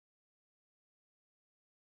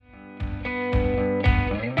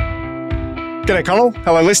G'day, Connell.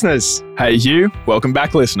 Hello, listeners. Hey, Hugh. Welcome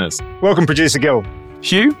back, listeners. Welcome, Producer Gil.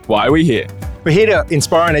 Hugh, why are we here? We're here to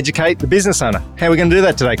inspire and educate the business owner. How are we going to do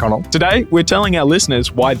that today, Connell? Today, we're telling our listeners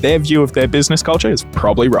why their view of their business culture is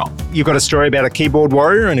probably wrong. You've got a story about a keyboard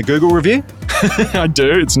warrior and a Google review? I do.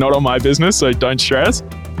 It's not on my business, so don't stress.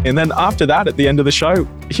 And then after that, at the end of the show,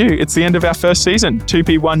 Hugh, it's the end of our first season.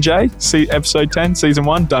 2P1J, episode 10, season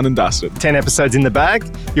 1, done and dusted. 10 episodes in the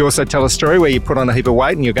bag. You also tell a story where you put on a heap of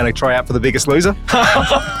weight and you're going to try out for the Biggest Loser.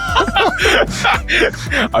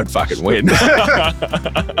 I'd fucking win.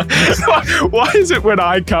 Why is it when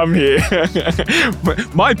I come here,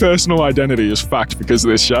 my personal identity is fucked because of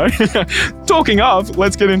this show? Talking of,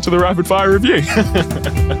 let's get into the rapid fire review.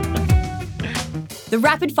 The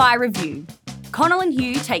rapid fire review. Connell and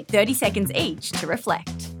Hugh take 30 seconds each to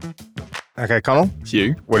reflect. Okay, Connell.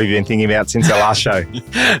 Hugh. What have you been thinking about since our last show?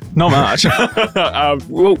 Not much.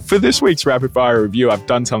 Well, for this week's rapid fire review, I've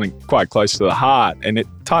done something quite close to the heart, and it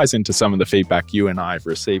ties into some of the feedback you and I have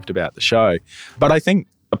received about the show. But I think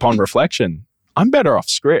upon reflection, I'm better off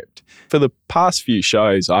script. For the past few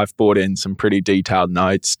shows, I've brought in some pretty detailed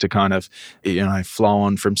notes to kind of, flow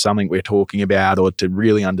on from something we're talking about or to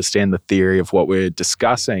really understand the theory of what we're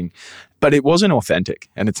discussing. But it wasn't authentic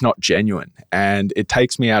and it's not genuine, and it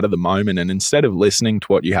takes me out of the moment. And instead of listening to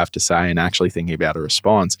what you have to say and actually thinking about a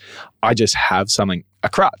response, I just have something, a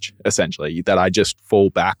crutch essentially, that I just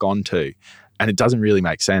fall back onto, and it doesn't really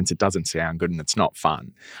make sense. It doesn't sound good and it's not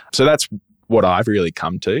fun. So that's what I've really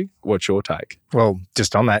come to. What's your take? Well,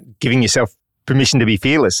 just on that, giving yourself permission to be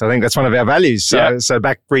fearless. I think that's one of our values. So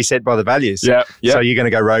back reset by the values. Yeah. So you're going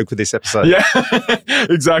to go rogue with this episode. Yeah,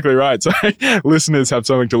 exactly right. So listeners have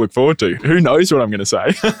something to look forward to. Who knows what I'm going to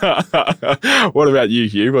say? What about you,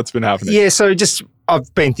 Hugh? What's been happening? Yeah, so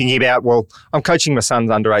I've been thinking about, I'm coaching my son's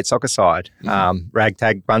under-8 soccer side,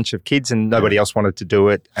 ragtag bunch of kids, and nobody else wanted to do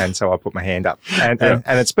it, and so I put my hand up. And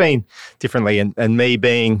it's been differently, and me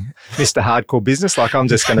being Mr. Hardcore Business, like I'm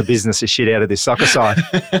just going to business the shit out of this soccer side.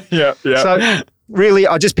 Yeah. So really,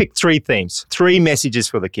 I just picked 3 themes, 3 messages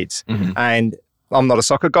for the kids. Mm-hmm. And I'm not a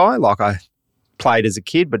soccer guy, like I played as a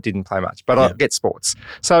kid but didn't play much, but I get sports.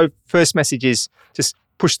 So first message is just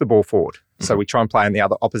push the ball forward. Mm-hmm. So we try and play in the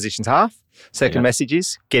other opposition's half. Second message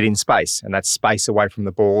is get in space, and that's space away from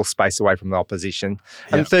the ball, space away from the opposition.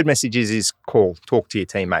 And the third message is talk to your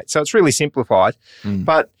teammate. So it's really simplified,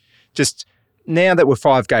 but just now that we're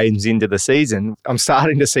 5 games into the season, I'm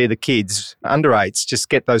starting to see the kids under 8s just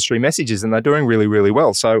get those 3 messages, and they're doing really, really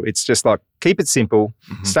well. So it's just like keep it simple,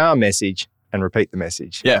 stay on message, and repeat the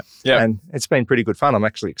message. Yeah. And it's been pretty good fun. I'm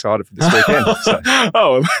actually excited for this weekend. So.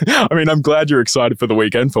 I'm glad you're excited for the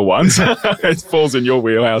weekend for once. It falls in your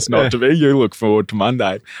wheelhouse not to be. You look forward to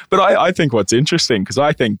Monday. But I think what's interesting, because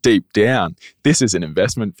I think deep down, this is an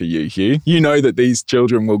investment for you, Hugh. You know that these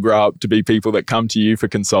children will grow up to be people that come to you for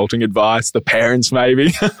consulting advice, the parents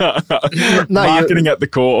maybe. Marketing at the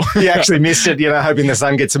core. You actually missed it, hoping the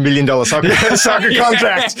son gets $1 million soccer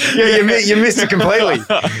contract. Yeah, you missed it completely.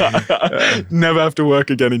 Never have to work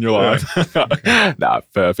again in your life.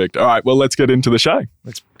 Perfect. All right, well, let's get into the show.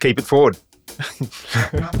 Let's keep it forward.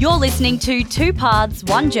 You're listening to 2 Paths,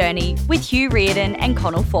 1 Journey with Hugh Reardon and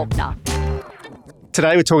Connell Faulkner.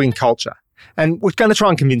 Today we're talking culture, and we're going to try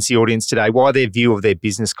and convince the audience today why their view of their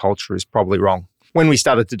business culture is probably wrong. When we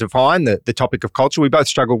started to define the topic of culture, we both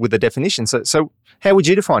struggled with the definition. So how would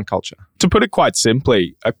you define culture? To put it quite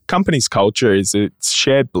simply, a company's culture is its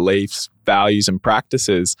shared beliefs, values and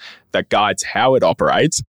practices that guides how it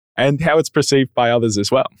operates and how it's perceived by others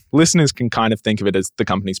as well. Listeners can kind of think of it as the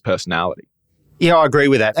company's personality. Yeah, I agree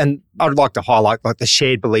with that. And I'd like to highlight the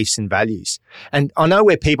shared beliefs and values. And I know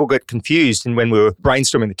where people get confused, and when we were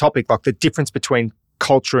brainstorming the topic, the difference between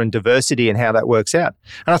culture and diversity and how that works out.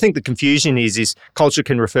 And I think the confusion is culture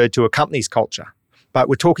can refer to a company's culture. But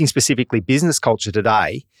we're talking specifically business culture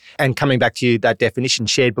today, and coming back to that definition,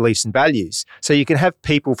 shared beliefs and values. So you can have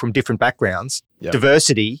people from different backgrounds,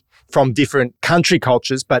 diversity from different country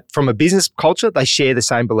cultures, but from a business culture, they share the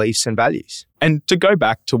same beliefs and values. And to go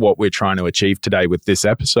back to what we're trying to achieve today with this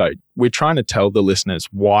episode, we're trying to tell the listeners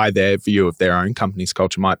why their view of their own company's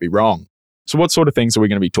culture might be wrong. So what sort of things are we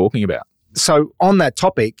going to be talking about? So on that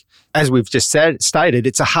topic, as we've just stated,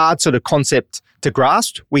 it's a hard sort of concept to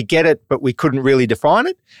grasp. We get it, but we couldn't really define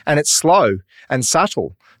it. And it's slow and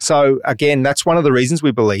subtle. So again, that's one of the reasons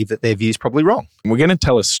we believe that their view is probably wrong. We're going to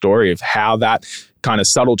tell a story of how that kind of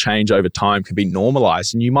subtle change over time can be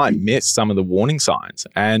normalized, and you might miss some of the warning signs.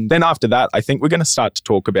 And then after that, I think we're going to start to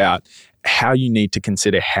talk about how you need to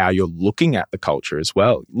consider how you're looking at the culture as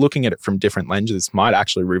well. Looking at it from different lenses might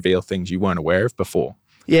actually reveal things you weren't aware of before.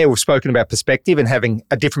 Yeah, we've spoken about perspective, and having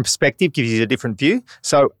a different perspective gives you a different view.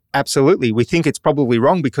 So absolutely, we think it's probably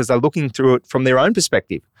wrong because they're looking through it from their own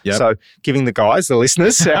perspective. Yep. So giving the guys, the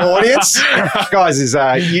listeners, our audience, guys is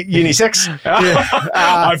unisex.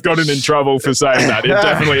 I've gotten in trouble for saying that. It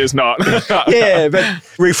definitely is not. Yeah, but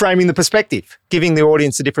reframing the perspective, giving the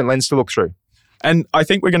audience a different lens to look through. And I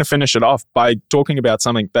think we're going to finish it off by talking about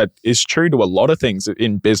something that is true to a lot of things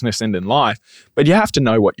in business and in life, but you have to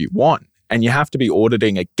know what you want. And you have to be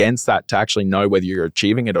auditing against that to actually know whether you're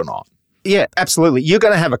achieving it or not. Yeah, absolutely. You're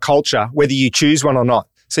going to have a culture whether you choose one or not.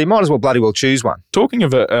 So you might as well bloody well choose one. Talking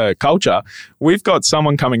of a culture, we've got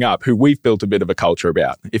someone coming up who we've built a bit of a culture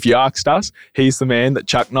about. If you asked us, he's the man that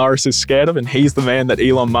Chuck Norris is scared of, and he's the man that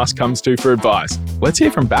Elon Musk comes to for advice. Let's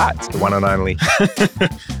hear from Bads. The one and only.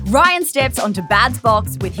 Ryan steps onto Bad's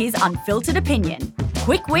box with his unfiltered opinion,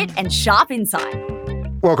 quick wit and sharp insight.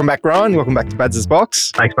 Welcome back, Ryan. Welcome back to Bads'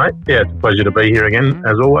 Box. Thanks, mate. Yeah, it's a pleasure to be here again,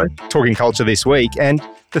 as always. Talking culture this week. And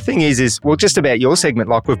the thing is, well, just about your segment,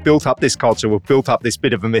 like we've built up this culture, we've built up this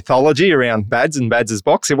bit of a mythology around Bads and Bads'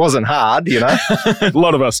 Box. It wasn't hard, you know. A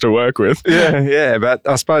lot of us to work with. Yeah, but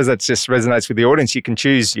I suppose that just resonates with the audience. You can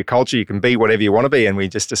choose your culture, you can be whatever you want to be. And we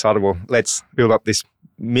just decided, well, let's build up this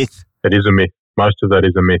myth. It is a myth. Most of that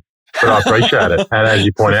is a myth. But I appreciate it. And as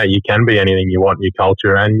you point out, you can be anything you want in your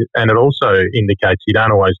culture. And it also indicates you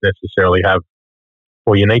don't always necessarily have,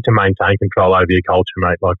 or you need to maintain control over your culture,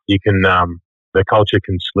 mate. Like you can, the culture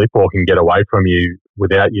can slip or can get away from you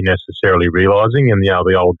without you necessarily realising. And, you know,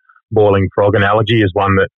 the old boiling frog analogy is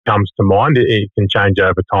one that comes to mind. It can change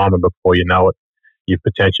over time, and before you know it, you've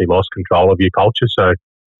potentially lost control of your culture. So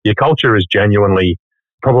your culture is genuinely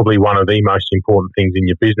probably one of the most important things in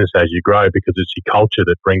your business as you grow, because it's your culture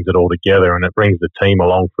that brings it all together, and it brings the team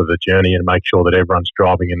along for the journey and makes sure that everyone's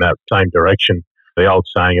driving in that same direction. The old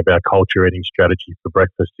saying about culture eating strategy for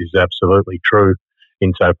breakfast is absolutely true,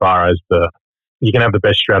 insofar as you can have the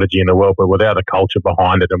best strategy in the world, but without a culture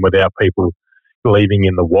behind it and without people believing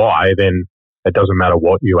in the why, then it doesn't matter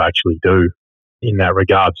what you actually do in that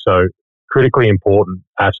regard. So critically important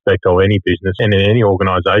aspect of any business and in any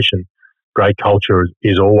organisation, great culture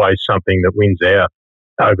is always something that wins out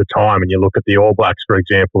over time. And you look at the All Blacks, for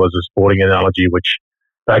example, as a sporting analogy, which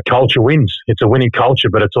that culture wins. It's a winning culture,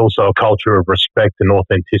 but it's also a culture of respect and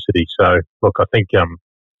authenticity. So, look, I think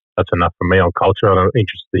that's enough for me on culture. I'm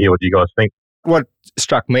interested to hear what you guys think. What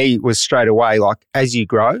struck me was straight away, like as you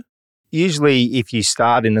grow, usually if you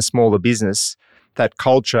start in a smaller business, that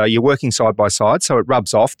culture, you're working side by side, so it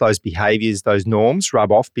rubs off. Those behaviours, those norms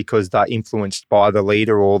rub off because they're influenced by the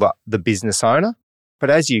leader or the business owner.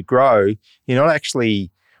 But as you grow, you're not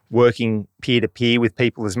actually working peer-to-peer with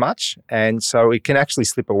people as much, and so it can actually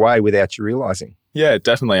slip away without you realising. Yeah,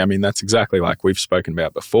 definitely. I mean, that's exactly like we've spoken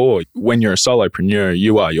about before. When you're a solopreneur,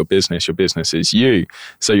 you are your business is you.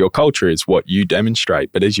 So your culture is what you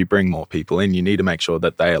demonstrate. But as you bring more people in, you need to make sure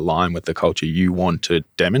that they align with the culture you want to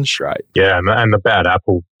demonstrate. Yeah, and the bad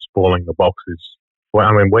apple spoiling the box is, well,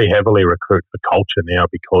 I mean, we heavily recruit for culture now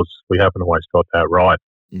because we haven't always got that right.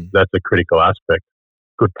 That's a critical aspect.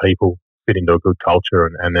 Good people fit into a good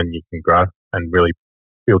culture, and then you can grow and really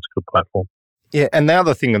build a good platform. Yeah, and the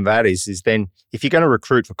other thing of that is then if you're going to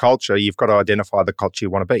recruit for culture, you've got to identify the culture you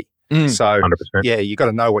want to be. So, 100%. Yeah, you've got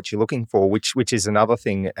to know what you're looking for, which is another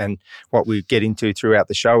thing. And what we get into throughout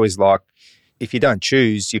the show is like, if you don't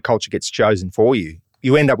choose, your culture gets chosen for you.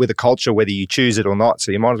 You end up with a culture whether you choose it or not,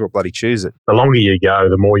 so you might as well bloody choose it. The longer you go,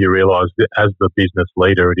 the more you realise that as the business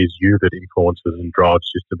leader, it is you that influences and drives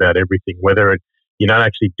just about everything, whether you're not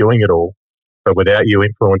actually doing it all, but without you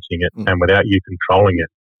influencing it and without you controlling it,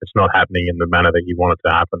 it's not happening in the manner that you want it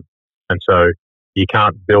to happen. And so you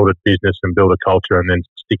can't build a business and build a culture and then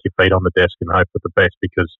stick your feet on the desk and hope for the best,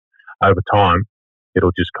 because over time,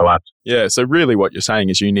 it'll just collapse. Yeah, so really what you're saying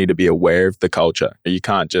is you need to be aware of the culture. You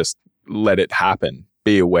can't just let it happen.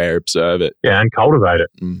 Be aware, observe it. Yeah, and cultivate it.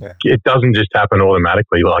 Yeah. It doesn't just happen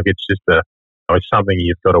automatically. Like it's just it's something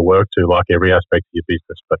you've got to work to, like every aspect of your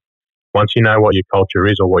business. But once you know what your culture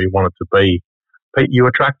is or what you want it to be, you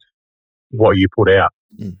attract what you put out.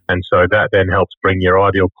 And so that then helps bring your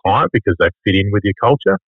ideal client because they fit in with your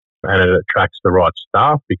culture, and it attracts the right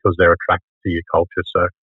staff because they're attracted to your culture. So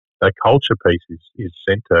that culture piece is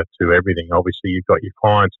center to everything. Obviously, you've got your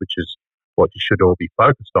clients, which is what you should all be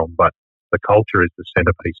focused on, but the culture is the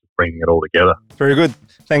centerpiece of bringing it all together. Very good.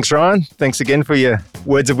 Thanks, Ryan. Thanks again for your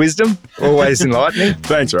words of wisdom. Always enlightening.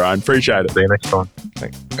 Thanks, Ryan. Appreciate it. See you next time.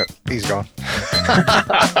 He's gone.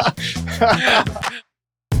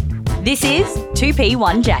 This is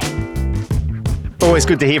 2P1J. Always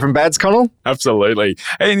good to hear from Bads, Connell. Absolutely.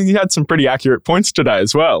 And you had some pretty accurate points today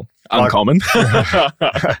as well. Uncommon.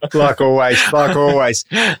 Like always.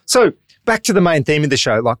 So back to the main theme of the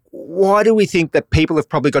show. Like, why do we think that people have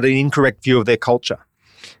probably got an incorrect view of their culture?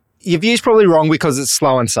 Your view's probably wrong because it's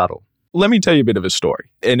slow and subtle. Let me tell you a bit of a story,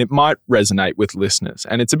 and it might resonate with listeners.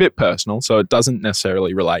 And it's a bit personal, so it doesn't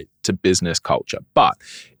necessarily relate to business culture, but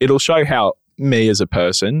it'll show how me as a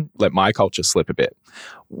person let my culture slip a bit.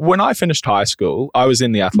 When I finished high school, I was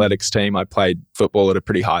in the athletics team. I played football at a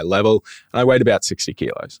pretty high level, and I weighed about 60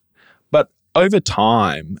 kilos. But over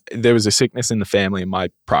time, there was a sickness in the family, and my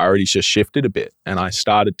priorities just shifted a bit, and I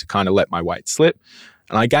started to kind of let my weight slip,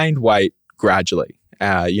 and I gained weight gradually.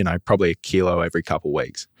 Probably a kilo every couple of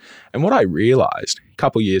weeks. And what I realized a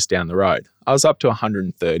couple of years down the road, I was up to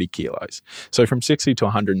 130 kilos. So from 60 to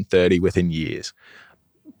 130 within years.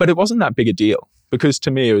 But it wasn't that big a deal because to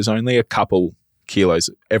me, it was only a couple kilos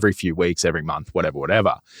every few weeks, every month,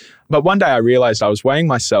 whatever. But one day I realized I was weighing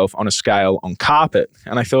myself on a scale on carpet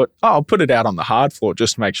and I thought, I'll put it out on the hard floor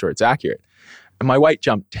just to make sure it's accurate. And my weight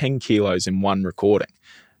jumped 10 kilos in one recording.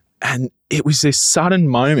 And it was this sudden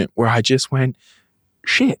moment where I just went,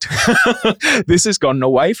 shit, this has gotten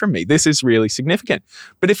away from me. This is really significant.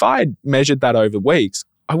 But if I had measured that over weeks,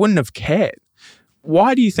 I wouldn't have cared.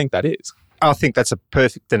 Why do you think that is? I think that's a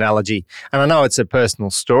perfect analogy. And I know it's a personal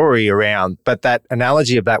story around, but that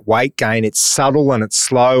analogy of that weight gain, it's subtle and it's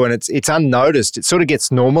slow and it's unnoticed. It sort of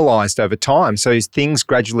gets normalized over time. So as things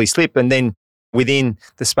gradually slip and then within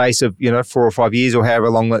the space of, 4 or 5 years or however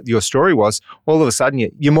long that your story was, all of a sudden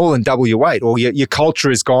you're more than double your weight or your culture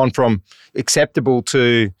has gone from acceptable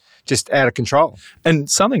to just out of control. And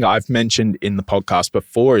something I've mentioned in the podcast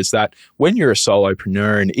before is that when you're a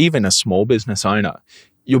solopreneur and even a small business owner,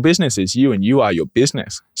 your business is you and you are your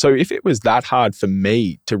business. So if it was that hard for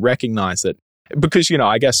me to recognize that, because,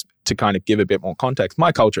 I guess to kind of give a bit more context,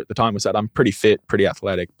 my culture at the time was that I'm pretty fit, pretty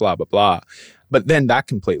athletic, blah, blah, blah. But then that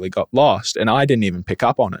completely got lost and I didn't even pick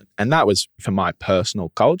up on it. And that was for my personal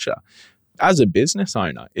culture. As a business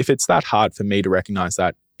owner, if it's that hard for me to recognize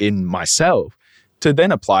that in myself, to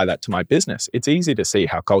then apply that to my business, it's easy to see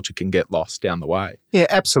how culture can get lost down the way. Yeah,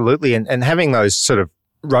 absolutely. And having those sort of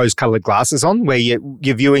rose-colored glasses on where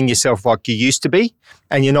you're viewing yourself like you used to be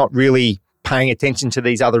and you're not really paying attention to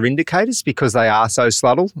these other indicators because they are so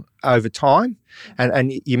subtle over time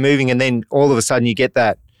and you're moving and then all of a sudden you get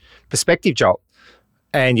that perspective jolt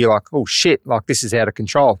and you're like, oh shit, like this is out of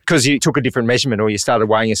control because you took a different measurement or you started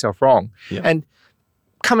weighing yourself wrong. Yeah. And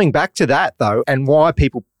coming back to that though, and why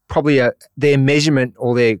people probably their measurement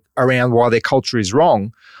or their around why their culture is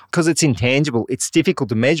wrong, because it's intangible. It's difficult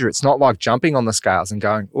to measure. It's not like jumping on the scales and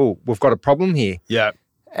going, oh, we've got a problem here. Yeah.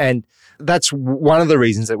 And that's one of the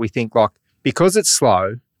reasons that we think like, because it's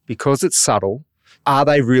slow, because it's subtle, are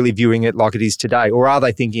they really viewing it like it is today? Or are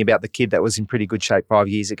they thinking about the kid that was in pretty good shape 5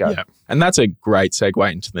 years ago? Yeah. And that's a great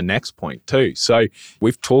segue into the next point too. So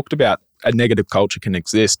we've talked about a negative culture can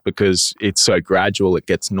exist because it's so gradual, it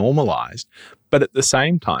gets normalized. But at the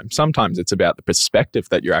same time, sometimes it's about the perspective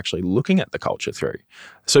that you're actually looking at the culture through.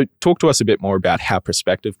 So talk to us a bit more about how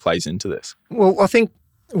perspective plays into this. Well, I think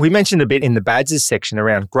we mentioned a bit in the badges section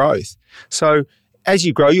around growth. So as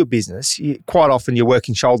you grow your business, quite often you're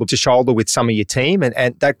working shoulder to shoulder with some of your team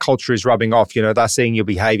and that culture is rubbing off. They're seeing your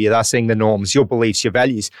behavior, they're seeing the norms, your beliefs, your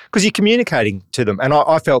values, because you're communicating to them. And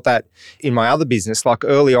I felt that in my other business, like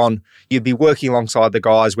early on, you'd be working alongside the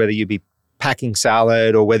guys, whether you'd be packing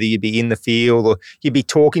salad or whether you'd be in the field or you'd be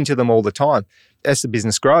talking to them all the time. As the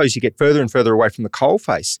business grows, you get further and further away from the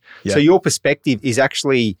coalface. Yeah. So your perspective is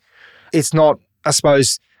actually, it's not, I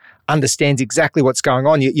suppose, understands exactly what's going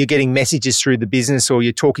on. You're getting messages through the business or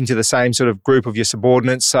you're talking to the same sort of group of your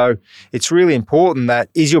subordinates. So it's really important that,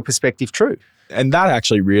 is your perspective true? And that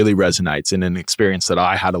actually really resonates in an experience that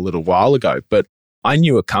I had a little while ago. But I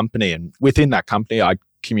knew a company and within that company, I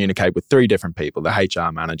communicate with 3 different people, the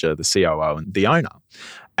HR manager, the COO and the owner.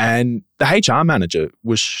 And the HR manager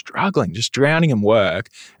was struggling, just drowning in work.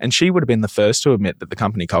 And she would have been the first to admit that the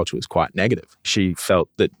company culture was quite negative. She felt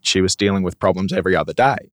that she was dealing with problems every other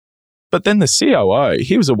day. But then the COO,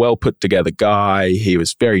 he was a well put together guy. He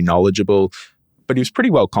was very knowledgeable, but he was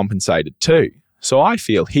pretty well compensated too. So I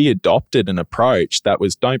feel he adopted an approach that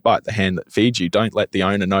was don't bite the hand that feeds you. Don't let the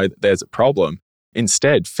owner know that there's a problem.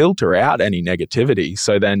 Instead, filter out any negativity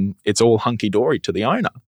so then it's all hunky-dory to the owner.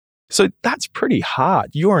 So that's pretty hard.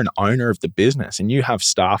 You're an owner of the business and you have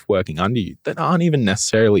staff working under you that aren't even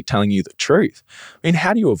necessarily telling you the truth. I mean,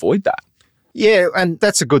 how do you avoid that? Yeah, and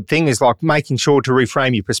that's a good thing, is like making sure to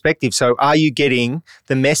reframe your perspective. So are you getting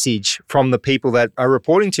the message from the people that are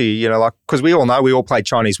reporting to you? You know, like, because we all know we all played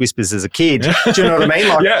Chinese whispers as a kid. Do you know what I mean?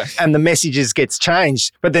 Like, Yeah. And the messages gets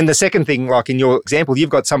changed. But then the second thing, like in your example, you've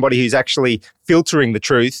got somebody who's actually filtering the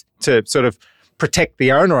truth to sort of protect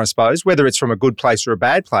the owner, I suppose, whether it's from a good place or a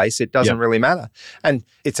bad place, it doesn't really matter. And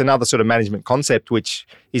it's another sort of management concept, which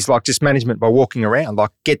is like just management by walking around, like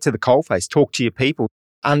get to the coalface, talk to your people,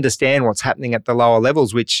 understand what's happening at the lower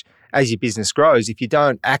levels, which as your business grows, if you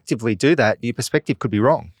don't actively do that, your perspective could be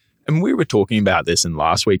wrong. And we were talking about this in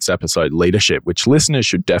last week's episode, Leadership, which listeners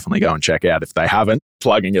should definitely go and check out if they haven't,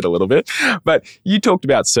 plugging it a little bit. But you talked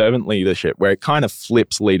about servant leadership, where it kind of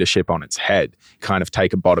flips leadership on its head, kind of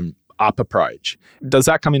take a bottom-up approach. Does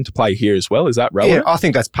that come into play here as well? Is that relevant? Yeah, I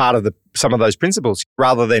think that's part of some of those principles.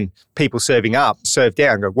 Rather than people serving up, serve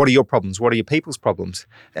down, go, what are your problems? What are your people's problems?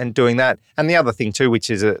 And doing that. And the other thing too,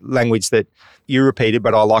 which is a language that you repeated,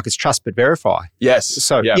 but I like, is trust but verify. Yes.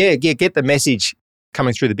 So get the message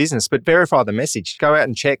coming through the business, but verify the message. Go out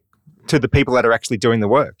and check to the people that are actually doing the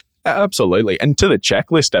work. Absolutely. And to the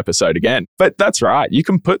checklist episode again. But that's right. You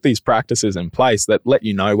can put these practices in place that let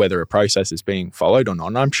you know whether a process is being followed or not.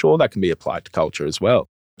 And I'm sure that can be applied to culture as well.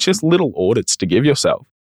 Just little audits to give yourself.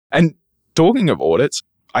 And talking of audits,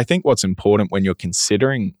 I think what's important when you're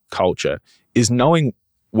considering culture is knowing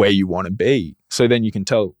where you want to be. So then you can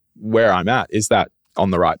tell where I'm at. Is that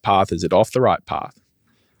on the right path? Is it off the right path?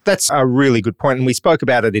 That's a really good point. And we spoke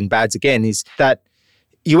about it in BADS again, is that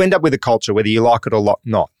you end up with a culture, whether you like it or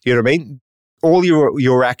not. You know what I mean? All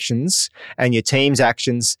your actions and your team's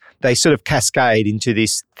actions, they sort of cascade into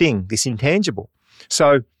this thing, this intangible.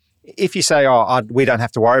 So if you say, we don't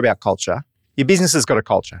have to worry about culture, your business has got a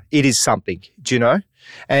culture. It is something, do you know?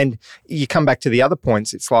 And you come back to the other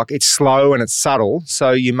points. It's like it's slow and it's subtle,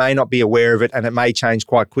 so you may not be aware of it, and it may change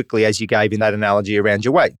quite quickly, as you gave in that analogy around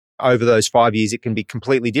your weight. Over those 5 years, it can be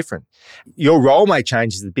completely different. Your role may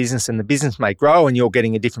change as the business, and the business may grow, and you're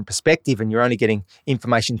getting a different perspective, and you're only getting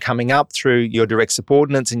information coming up through your direct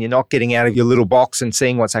subordinates, and you're not getting out of your little box and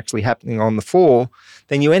seeing what's actually happening on the floor.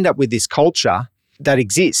 Then you end up with this culture that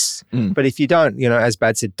exists. But if you don't, as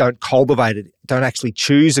Bad said, don't cultivate it, don't actually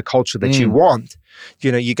choose a culture that you want,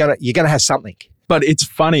 you're gonna have something. But it's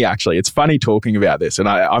funny, actually. It's funny talking about this, and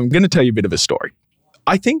I'm going to tell you a bit of a story.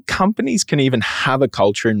 I think companies can even have a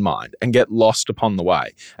culture in mind and get lost upon the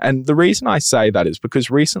way. And the reason I say that is because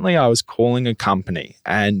recently I was calling a company,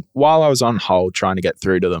 and while I was on hold trying to get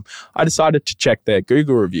through to them, I decided to check their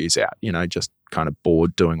Google reviews out, just kind of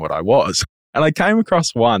bored doing what I was. And I came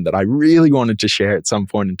across one that I really wanted to share at some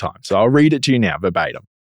point in time. So I'll read it to you now verbatim.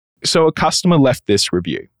 So a customer left this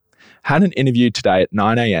review. Had an interview today at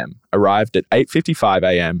 9 a.m, arrived at 8:55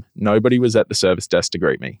 a.m, nobody was at the service desk to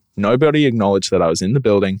greet me. Nobody acknowledged that I was in the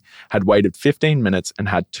building, had waited 15 minutes and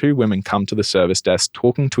had 2 women come to the service desk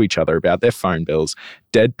talking to each other about their phone bills,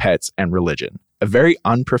 dead pets and religion. A very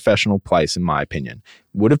unprofessional place in my opinion.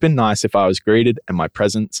 Would have been nice if I was greeted and my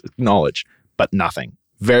presence acknowledged, but nothing.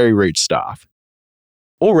 Very rude staff.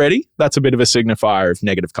 Already, that's a bit of a signifier of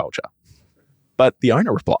negative culture. But the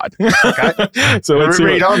owner replied. Okay. So let's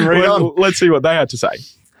read on. Let's see what they had to say.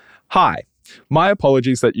 Hi, my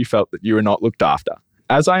apologies that you felt that you were not looked after.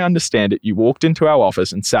 As I understand it, you walked into our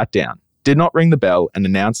office and sat down, did not ring the bell and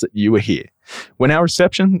announced that you were here. When our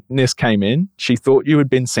receptionist came in, she thought you had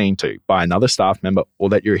been seen to by another staff member or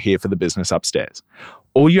that you were here for the business upstairs.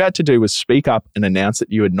 All you had to do was speak up and announce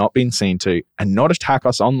that you had not been seen to and not attack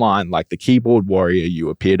us online like the keyboard warrior you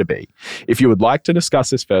appear to be. If you would like to discuss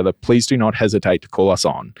this further, please do not hesitate to call us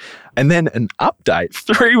on. And then an update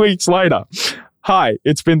 3 weeks later. Hi,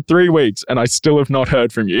 it's been 3 weeks and I still have not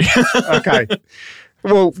heard from you. Okay.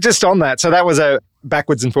 Well, just on that. So that was a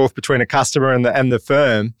backwards and forth between a customer and the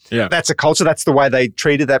firm. Yeah. That's a culture. That's the way they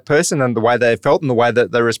treated that person and the way they felt and the way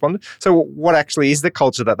that they responded. So what actually is the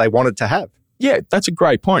culture that they wanted to have? Yeah, that's a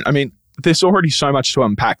great point. I mean, there's already so much to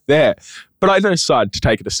unpack there, but I decided to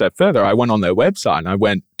take it a step further. I went on their website and I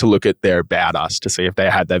went to look at their About Us to see if they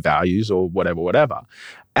had their values or whatever.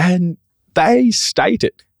 And they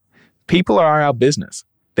stated, people are our business.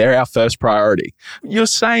 They're our first priority. You're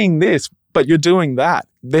saying this, but you're doing that.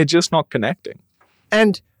 They're just not connecting.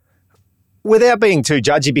 And without being too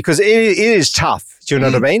judgy, because it is tough, do you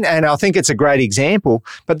know what I mean? And I think it's a great example.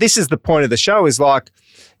 But this is the point of the show is like,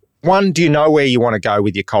 one, do you know where you want to go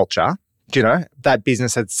with your culture? Do you know, that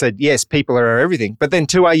business had said, yes, people are everything. But then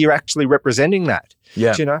two, are you actually representing that?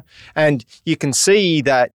 Yeah. Do you know? And you can see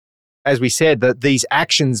that, as we said, that these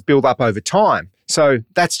actions build up over time. So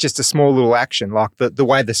that's just a small little action, like the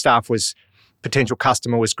way the staff was potential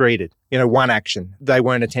customer was greeted. One action, they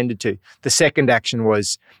weren't attended to. The second action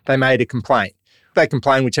was they made a complaint. They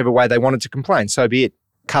complained whichever way they wanted to complain, so be it.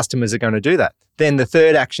 Customers are going to do that. Then the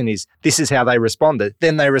third action is this is how they responded.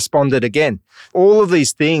 Then they responded again. All of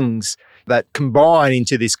these things that combine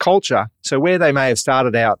into this culture. So where they may have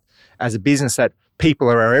started out as a business that people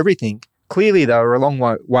are our everything, clearly they were a long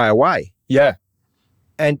way away. Yeah.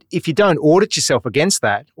 And if you don't audit yourself against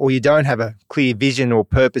that, or you don't have a clear vision or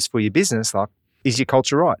purpose for your business, like, is your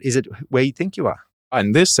culture right? Is it where you think you are?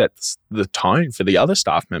 And this sets the tone for the other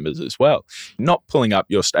staff members as well. Not pulling up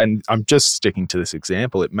and I'm just sticking to this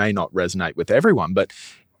example. It may not resonate with everyone, but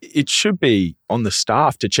it should be on the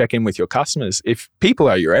staff to check in with your customers. If people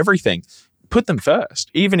are your everything, put them first.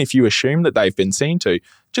 Even if you assume that they've been seen to,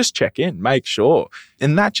 just check in, make sure.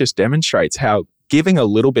 And that just demonstrates how giving a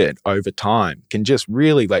little bit over time can just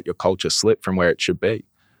really let your culture slip from where it should be.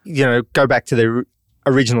 Go back to the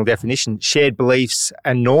original definition, shared beliefs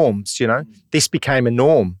and norms, this became a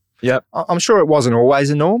norm. Yep. I'm sure it wasn't always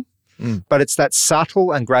a norm, but it's that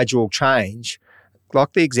subtle and gradual change,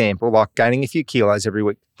 like the example, like gaining a few kilos every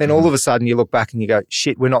week. Then all of a sudden you look back and you go,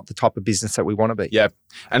 shit, we're not the type of business that we want to be. Yeah.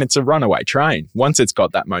 And it's a runaway train. Once it's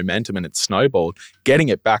got that momentum and it's snowballed, getting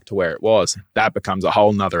it back to where it was, that becomes a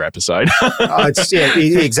whole nother episode.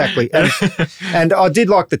 Exactly. And I did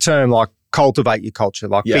like the term, like, cultivate your culture,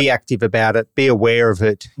 be active about it, be aware of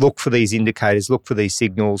it, look for these indicators, look for these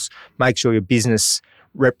signals, make sure your business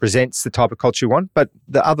represents the type of culture you want. But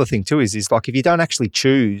the other thing too is like, if you don't actually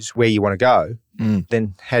choose where you want to go,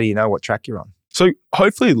 then how do you know what track you're on? So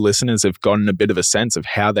hopefully listeners have gotten a bit of a sense of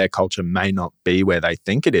how their culture may not be where they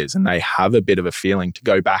think it is, and they have a bit of a feeling to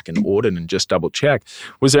go back and audit and just double check.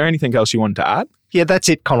 Was there anything else you wanted to add? Yeah, that's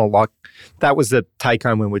it, Connell. Like, that was the take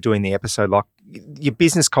home when we're doing the episode. Like, your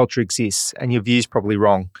business culture exists and your view's probably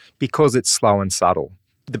wrong because it's slow and subtle.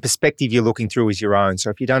 The perspective you're looking through is your own. So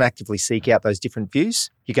if you don't actively seek out those different views,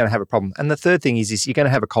 you're going to have a problem. And the third thing is you're going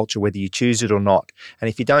to have a culture whether you choose it or not. And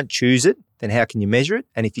if you don't choose it, then how can you measure it?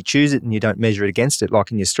 And if you choose it and you don't measure it against it,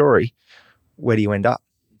 like in your story, where do you end up?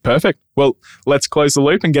 Perfect. Well, let's close the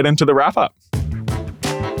loop and get into the wrap up.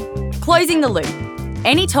 Closing the loop.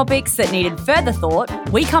 Any topics that needed further thought,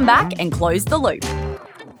 we come back and close the loop.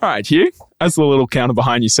 All right, Hugh, as the little counter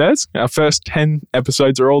behind you says, our first 10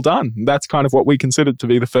 episodes are all done. That's kind of what we considered to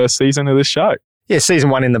be the first season of this show. Yeah, season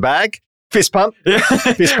 1 in the bag. Fist pump. Yeah.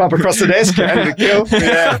 Fist pump across the desk and the kill.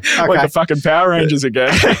 Yeah. Okay. Like the fucking Power Rangers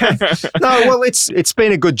again. No, well, it's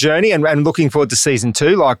been a good journey and looking forward to season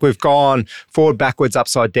 2. Like, we've gone forward, backwards,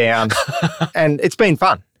 upside down, and it's been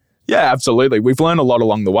fun. Yeah, absolutely. We've learned a lot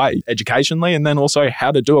along the way, educationally, and then also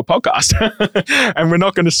how to do a podcast. And we're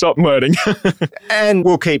not going to stop learning. And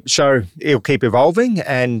it'll keep evolving,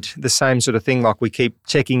 and the same sort of thing, like we keep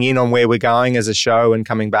checking in on where we're going as a show and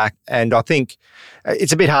coming back. And I think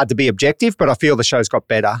it's a bit hard to be objective, but I feel the show's got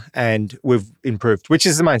better and we've improved, which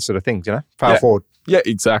is the main sort of thing, forward. Yeah,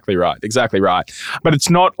 exactly right. Exactly right. But it's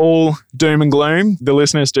not all doom and gloom. The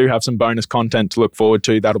listeners do have some bonus content to look forward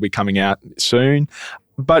to. That'll be coming out soon.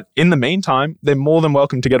 But in the meantime, they're more than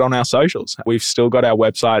welcome to get on our socials. We've still got our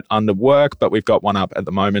website under work, but we've got one up at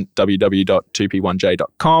the moment,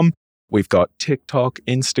 www.2p1j.com. We've got TikTok,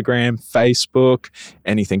 Instagram, Facebook,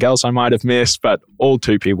 anything else I might have missed, but all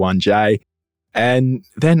 2P1J. And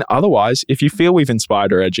then otherwise, if you feel we've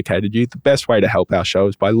inspired or educated you, the best way to help our show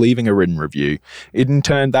is by leaving a written review. In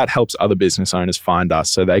turn, that helps other business owners find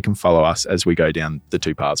us so they can follow us as we go down the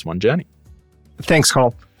 2 paths, 1 journey. Thanks,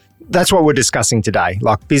 Connell. That's what we're discussing today,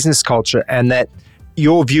 like business culture, and that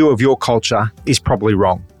your view of your culture is probably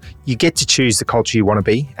wrong. You get to choose the culture you want to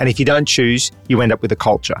be. And if you don't choose, you end up with a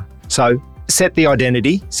culture. So set the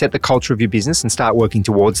identity, set the culture of your business and start working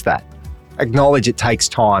towards that. Acknowledge it takes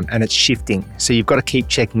time and it's shifting. So you've got to keep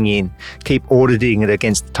checking in, keep auditing it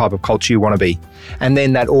against the type of culture you want to be. And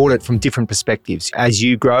then that audit from different perspectives. As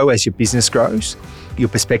you grow, as your business grows, your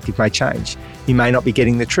perspective may change. You may not be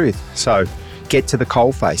getting the truth. So get to the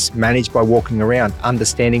coalface, manage by walking around,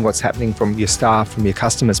 understanding what's happening from your staff, from your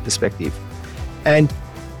customer's perspective. And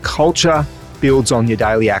culture builds on your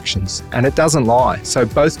daily actions and it doesn't lie. So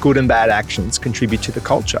both good and bad actions contribute to the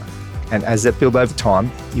culture. And as that build over time,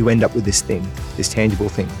 you end up with this thing, this tangible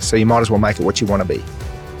thing. So you might as well make it what you want to be.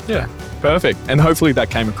 Yeah, perfect. And hopefully that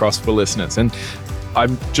came across for listeners. And I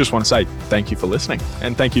just want to say thank you for listening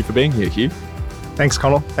and thank you for being here, Hugh. Thanks,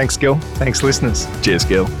 Connell. Thanks, Gil. Thanks, listeners. Cheers,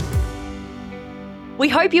 Gil. We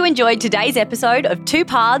hope you enjoyed today's episode of 2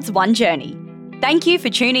 Paths, 1 Journey. Thank you for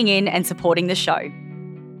tuning in and supporting the show.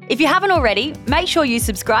 If you haven't already, make sure you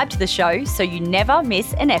subscribe to the show so you never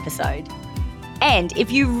miss an episode. And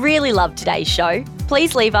if you really loved today's show,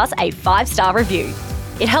 please leave us a 5-star review.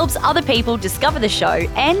 It helps other people discover the show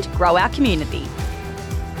and grow our community.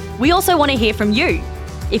 We also want to hear from you.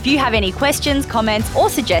 If you have any questions, comments, or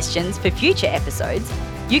suggestions for future episodes,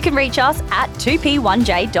 you can reach us at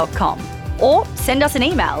 2p1j.com or send us an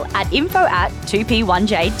email at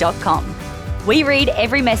info@2p1j.com. We read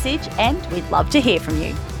every message and we'd love to hear from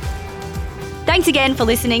you. Thanks again for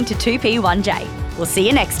listening to 2P1J. We'll see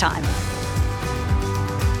you next time.